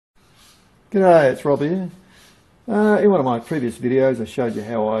G'day, it's Rob here. In one of my previous videos I showed you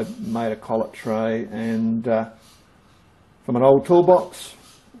how I made a collet tray and from an old toolbox,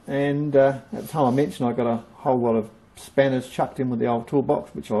 and at the time I mentioned I got a whole lot of spanners chucked in with the old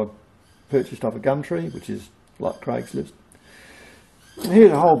toolbox, which I purchased off a Gumtree, which is like Craigslist. And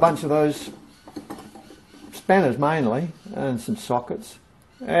here's a whole bunch of those spanners mainly, and some sockets,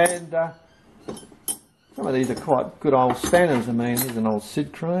 and some of these are quite good old spanners. I mean, there's an old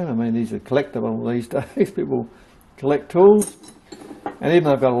Sid chrome. I mean, these are collectible these days. People collect tools. And even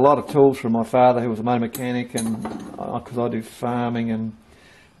though I've got a lot of tools from my father, who was a motor mechanic, and because I do farming and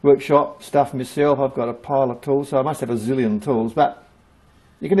workshop stuff myself, I've got a pile of tools. So I must have a zillion tools. But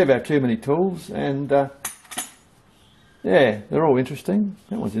you can never have too many tools. And yeah, they're all interesting.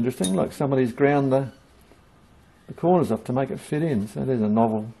 That one's interesting. Look, somebody's ground the corners off to make it fit in. So there's a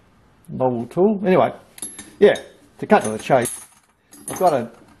novel tool. Anyway. Yeah, to cut to the chase, I've got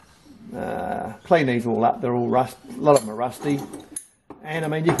to clean these all up. They're all rust. A lot of them are rusty, and I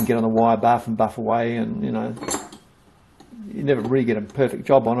mean you can get on the wire buff and buff away, and you know you never really get a perfect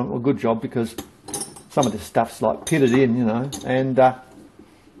job on it, or a good job, because some of this stuff's like pitted in, you know, and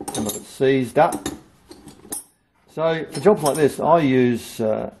some of it's seized up. So for jobs like this, I use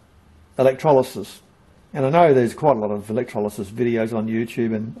electrolysis, and I know there's quite a lot of electrolysis videos on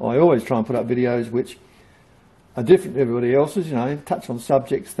YouTube, and I always try and put up videos which are different to everybody else's, you know, touch on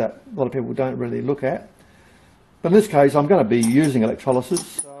subjects that a lot of people don't really look at. But in this case, I'm going to be using electrolysis,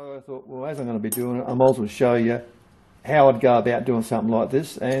 so I thought, well, as I'm going to be doing it, I might as well show you how I'd go about doing something like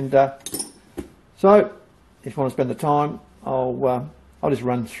this. And so, if you want to spend the time, I'll just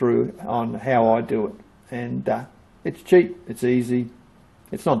run through on how I do it. And it's cheap, it's easy,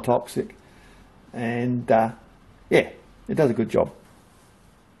 it's non-toxic, and yeah, it does a good job.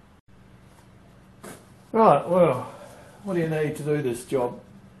 Right, well, what do you need to do this job?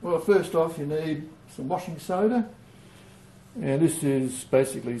 Well, first off, you need some washing soda, and this is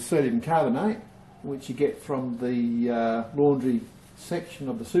basically sodium carbonate, which you get from the laundry section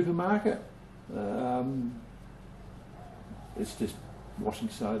of the supermarket. It's just washing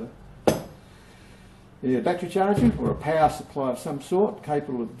soda. Yeah, battery charger or a power supply of some sort,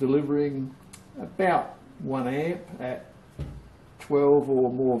 capable of delivering about 1 amp at 12 or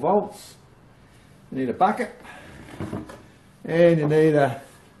more volts. You need a bucket, and you need an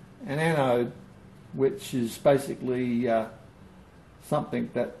anode, which is basically something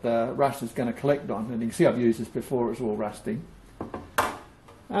that the rust is going to collect on. And you can see I've used this before, it's all rusty.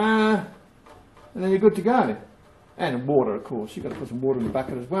 And then you're good to go. And water, of course. You've got to put some water in the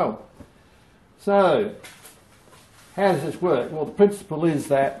bucket as well. So, how does this work? Well, the principle is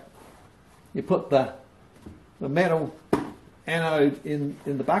that you put the metal anode in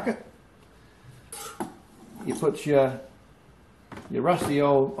the bucket. You put your rusty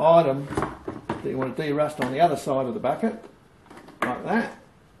old item that you want to de-rust on the other side of the bucket, like that,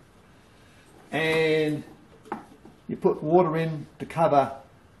 and you put water in to cover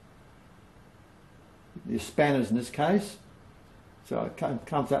your spanners in this case, so it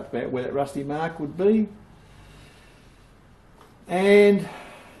comes up about where that rusty mark would be, and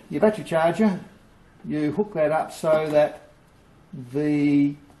your battery charger, you hook that up so that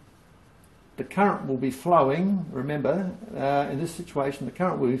the current will be flowing. Remember, in this situation the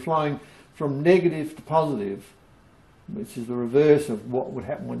current will be flowing from negative to positive, which is the reverse of what would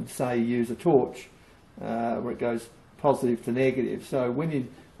happen when, say, you use a torch, where it goes positive to negative. So when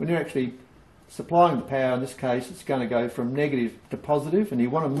you're actually supplying the power, in this case it's going to go from negative to positive, and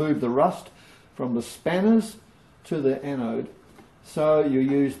you want to move the rust from the spanners to the anode. So you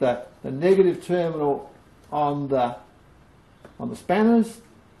use the negative terminal on the spanners,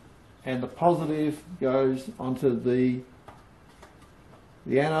 and the positive goes onto the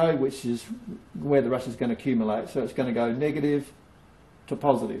anode, which is where the rust is going to accumulate. So it's going to go negative to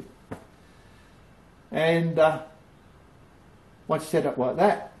positive. And once you set up like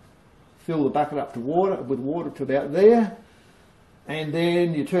that, fill the bucket up with water to about there, and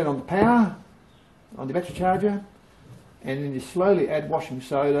then you turn on the power on the battery charger, and then you slowly add washing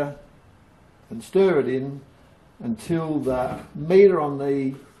soda and stir it in until the meter on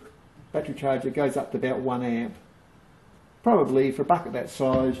the battery charger goes up to about 1 amp. Probably for a bucket that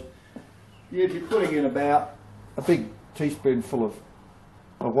size, you'd be putting in about a big teaspoonful of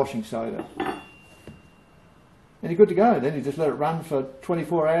washing soda. And you're good to go. Then you just let it run for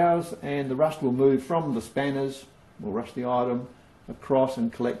 24 hours, and the rust will move from the spanners, or rusty item, across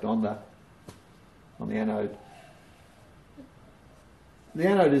and collect on the anode. The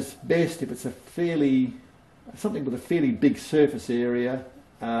anode is best if it's something with a fairly big surface area.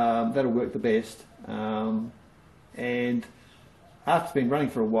 That'll work the best. And after it's been running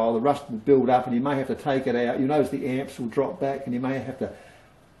for a while, the rust will build up and you may have to take it out. You'll notice the amps will drop back and you may have to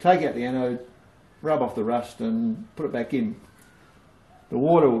take out the anode, rub off the rust and put it back in. The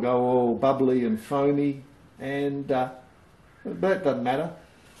water will go all bubbly and foamy, and but it doesn't matter.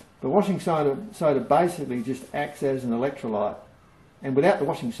 The washing soda basically just acts as an electrolyte, and without the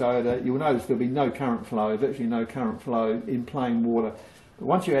washing soda you'll notice there'll be no current flow, virtually no current flow in plain water. But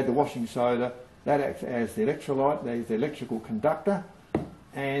once you add the washing soda, that acts as the electrolyte, there's the electrical conductor,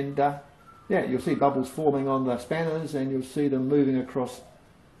 and yeah, you'll see bubbles forming on the spanners and you'll see them moving across.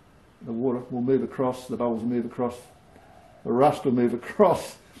 The water will move across, the bubbles will move across, the rust will move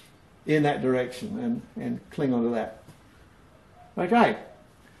across in that direction and cling onto that. Okay,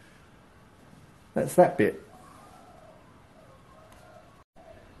 that's that bit.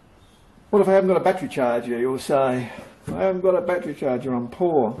 What if I haven't got a battery charger, you'll say? I haven't got a battery charger, I'm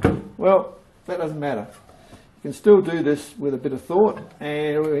poor. Well, that doesn't matter. You can still do this with a bit of thought,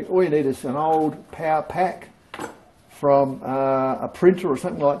 and all you need is an old power pack from a printer or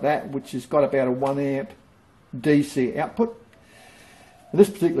something like that, which has got about a 1 amp DC output. In this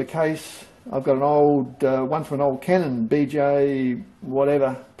particular case, I've got an old one from an old Canon BJ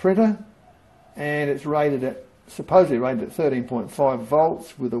whatever printer, and it's rated at, supposedly rated at 13.5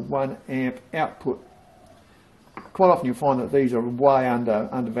 volts with a 1 amp output. Quite often you'll find that these are way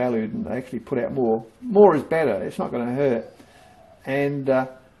undervalued and they actually put out more. More is better, it's not going to hurt. And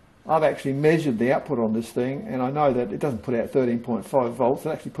I've actually measured the output on this thing, and I know that it doesn't put out 13.5 volts, it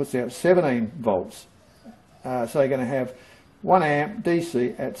actually puts out 17 volts. So you're going to have 1 amp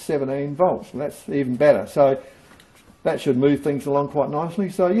DC at 17 volts, and that's even better. So that should move things along quite nicely.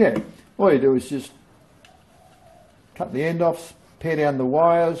 So yeah, all you do is just cut the end off, pare down the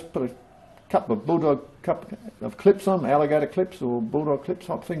wires, put a couple of clips on, alligator clips or bulldog clips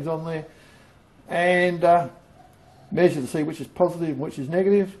type things on there, and measure to see which is positive and which is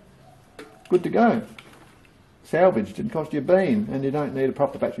negative. Good to go. Salvage, didn't cost you a bean, and you don't need a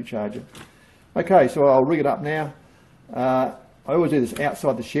proper battery charger. Okay, so I'll rig it up now. I always do this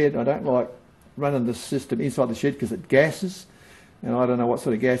outside the shed. I don't like running the system inside the shed because it gases, and I don't know what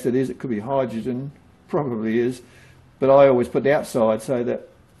sort of gas it is. It could be hydrogen, probably is, but I always put it outside so that,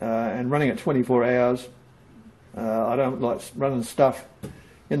 and running it 24 hours, I don't like running stuff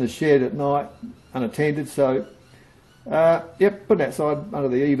in the shed at night unattended, so yep, put it outside under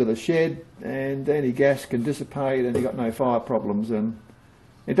the eave of the shed, and any gas can dissipate and you've got no fire problems, and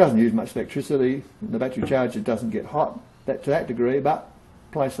it doesn't use much electricity. The battery charger doesn't get hot to that degree, but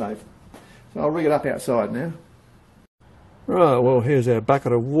play safe. So I'll rig it up outside now. Right, well here's our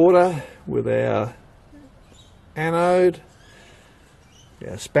bucket of water with our anode,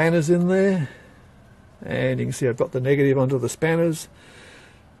 our spanners in there, and you can see I've got the negative onto the spanners,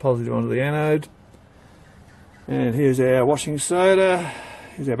 positive onto the anode. And here's our washing soda,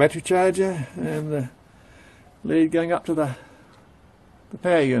 here's our battery charger, and the lead going up to the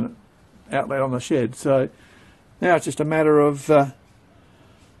power unit outlet on the shed. So now it's just a matter of turn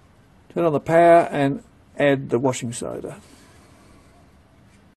on the power and add the washing soda.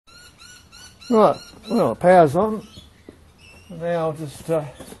 Right, well the power's on, and now I'll just, you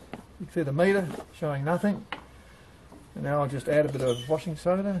can see the meter showing nothing, and now I'll just add a bit of washing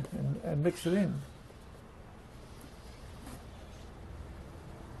soda and mix it in.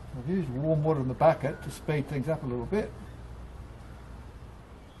 I've used warm water in the bucket to speed things up a little bit.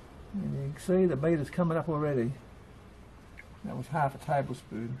 And you can see the meter's coming up already. That was half a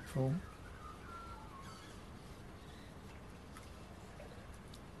tablespoon full.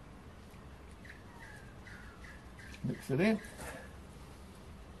 Mix it in.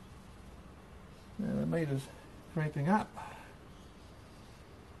 Now the meter's creeping up.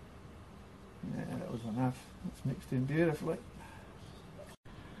 Yeah, that was enough. It's mixed in beautifully.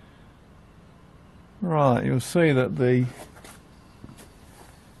 Right, you'll see that the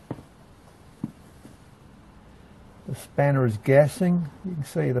spanner is gassing. You can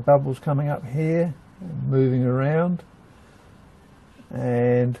see the bubbles coming up here and moving around,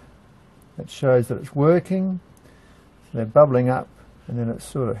 and that shows that it's working. So they're bubbling up and then it's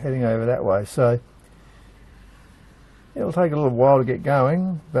sort of heading over that way. So it'll take a little while to get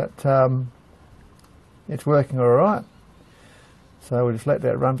going, but it's working all right. So we'll just let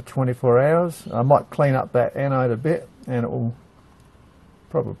that run for 24 hours. I might clean up that anode a bit and it will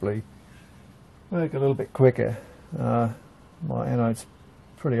probably work a little bit quicker. My anode's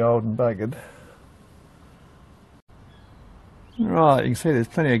pretty old and buggered. Right, you can see there's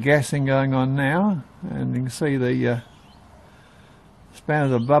plenty of gassing going on now, and you can see the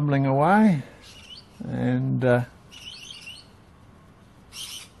spanners are bubbling away, and the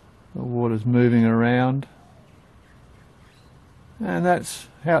water's moving around, and that's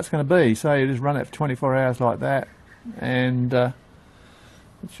how it's going to be. So you just run it for 24 hours like that, and it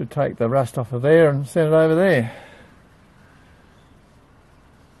should take the rust off of there and send it over there.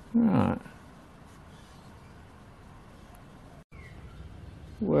 Right.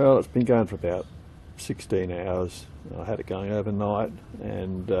 Well, it's been going for about 16 hours. I had it going overnight,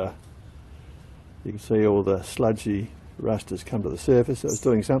 and you can see all the sludgy rust has come to the surface, so it's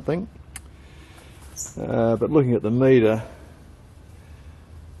doing something. But looking at the meter,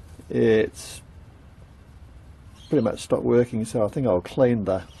 it's pretty much stopped working, so I think I'll clean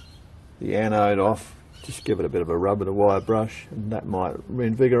the anode off, just give it a bit of a rub with a wire brush, and that might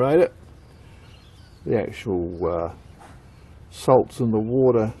reinvigorate it. The actual salts in the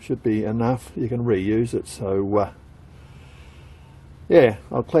water should be enough. You can reuse it, so yeah,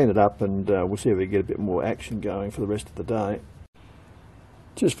 I'll clean it up, and we'll see if we can get a bit more action going for the rest of the day.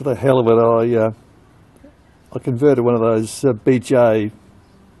 Just for the hell of it, I converted one of those BJ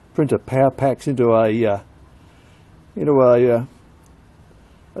printer power packs into a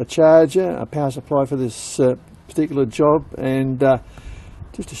charger, a power supply for this particular job, and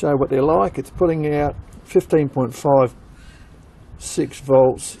just to show what they're like, it's putting out 15.56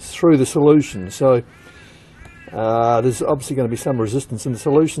 volts through the solution. So there's obviously going to be some resistance in the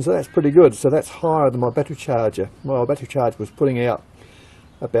solution, so that's pretty good. So that's higher than my battery charger. My battery charger was putting out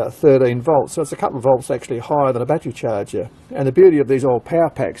about 13 volts, so it's a couple of volts actually higher than a battery charger. And the beauty of these old power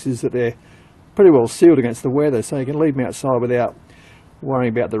packs is that they're pretty well sealed against the weather, so you can leave them outside without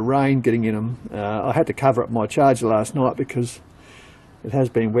worrying about the rain getting in them. I had to cover up my charger last night because it has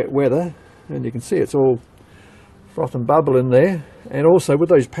been wet weather, and you can see it's all froth and bubble in there. And also with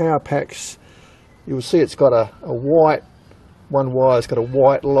those power packs, you will see it's got a white, one wire's got a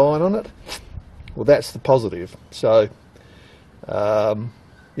white line on it. Well, that's the positive. So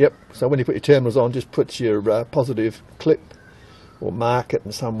yep, so when you put your terminals on, just put your positive clip or mark it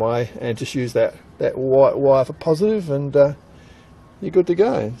in some way, and just use that white wire for positive, and you're good to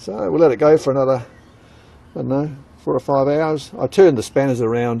go. So we'll let it go for another, I don't know, 4 or 5 hours. I turned the spanners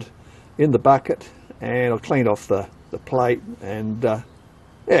around in the bucket, and I cleaned off the plate, and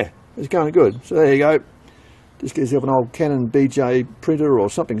yeah, it's going good. So there you go. Just get yourself an old Canon BJ printer or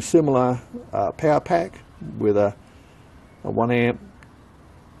something similar power pack with a 1 amp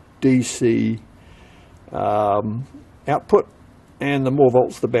DC output, and the more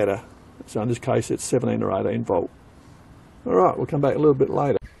volts the better. So in this case it's 17 or 18 volt. Alright, we'll come back a little bit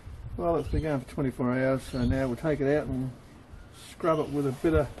later. Well, it's been going for 24 hours, so now we'll take it out and scrub it with a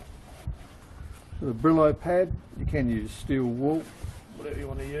bit of Brillo pad. You can use steel wool, whatever you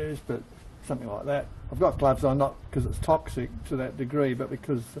want to use, but something like that. I've got gloves on, not because it's toxic to that degree, but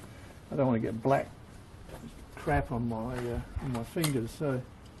because I don't want to get black crap on my fingers. So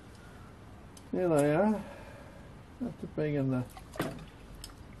there they are, after being in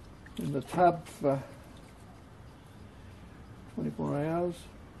the tub for 24 hours.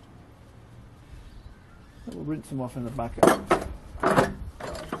 We'll rinse them off in the bucket. I'll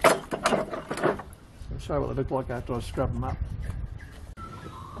show you what they look like after I scrub them up.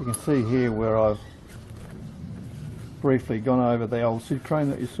 You can see here where I've briefly gone over the old Sidchrome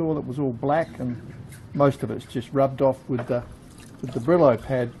that you saw that was all black, and most of it's just rubbed off with the Brillo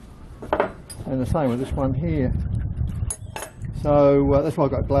pad, and the same with this one here. So that's why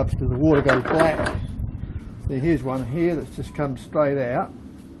I've got gloves, because the water goes black. See, here's one here that's just come straight out.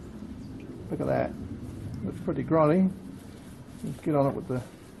 Look at that. Looks pretty grotty. Let's get on it with the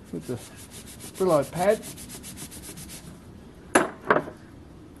Brillo pad.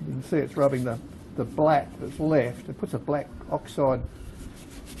 You can see it's rubbing the black that's left. It puts a black oxide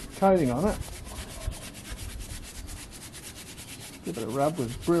coating on it. Give it a rub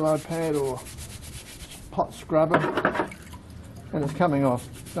with Brillo pad or pot scrubber, and it's coming off,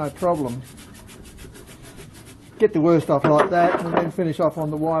 no problem. Get the worst off like that, and then finish off on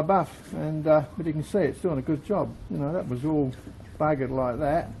the wire buff, and but you can see it's doing a good job. You know, that was all buggered like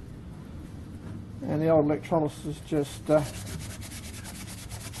that, and the old electrolysis just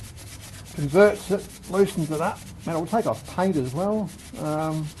converts it, loosens it up, and it will take off paint as well.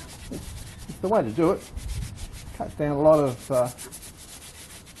 It's the way to do it. Cuts down a lot of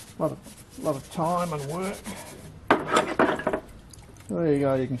time and work. There you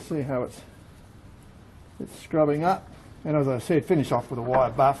go. You can see how it's scrubbing up, and as I said, finish off with a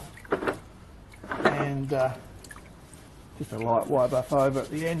wire buff, and just a light wire buff over at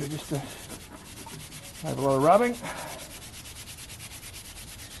the end, just to have a lot of rubbing.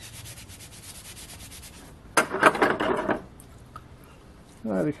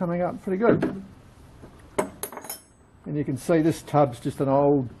 So they're coming up pretty good. And you can see this tub's just an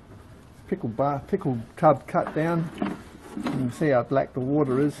old pickle tub cut down You can see how black the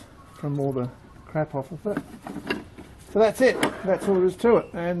water is from all the crap off of it. So that's it. That's all there is to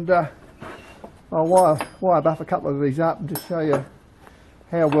it. And I'll wire buff a couple of these up and just show you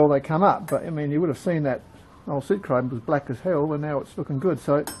how well they come up. But I mean, you would have seen that old seat chrome was black as hell, and now it's looking good.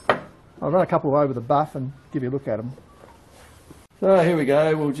 So I'll run a couple over the buff and give you a look at them. So here we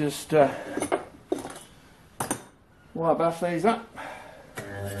go. We'll just wire buff these up.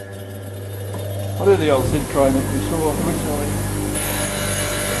 I'll do the old seat chrome that we saw originally.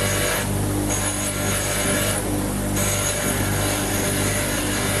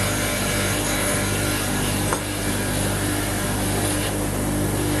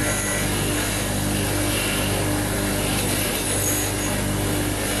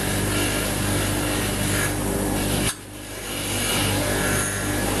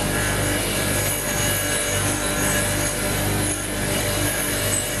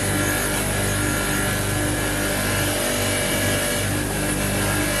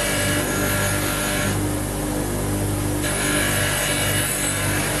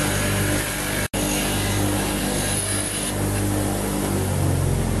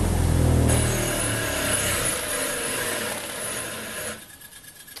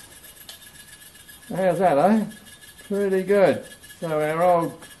 How's that, eh? Pretty good. So our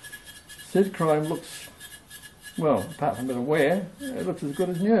old seat chrome looks, well, apart from a bit of wear, it looks as good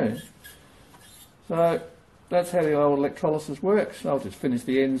as new. So that's how the old electrolysis works. I'll just finish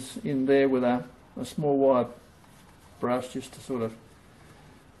the ends in there with a small wire brush just to sort of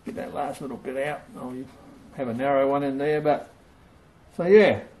get that last little bit out. I'll have a narrow one in there, but so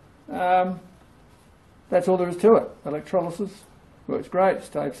yeah, that's all there is to it. Electrolysis works great.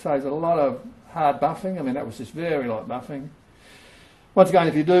 Saves a lot of hard buffing. I mean, that was just very light buffing. Once again,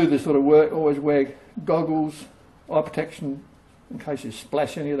 if you do this sort of work, always wear goggles, eye protection in case you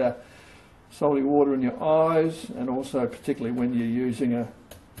splash any of the salty water in your eyes, and also particularly when you're using a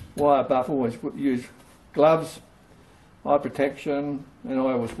wire buff, always use gloves, eye protection, and I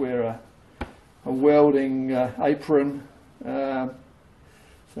always wear a welding apron so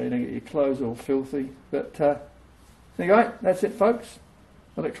you don't get your clothes all filthy. But there you go, that's it folks.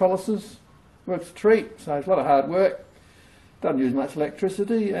 Electrolysis works a treat, so it's a lot of hard work, doesn't use much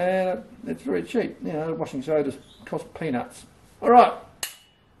electricity, and it's very cheap. You know, washing sodas cost peanuts. Alright,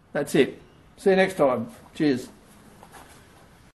 that's it. See you next time. Cheers.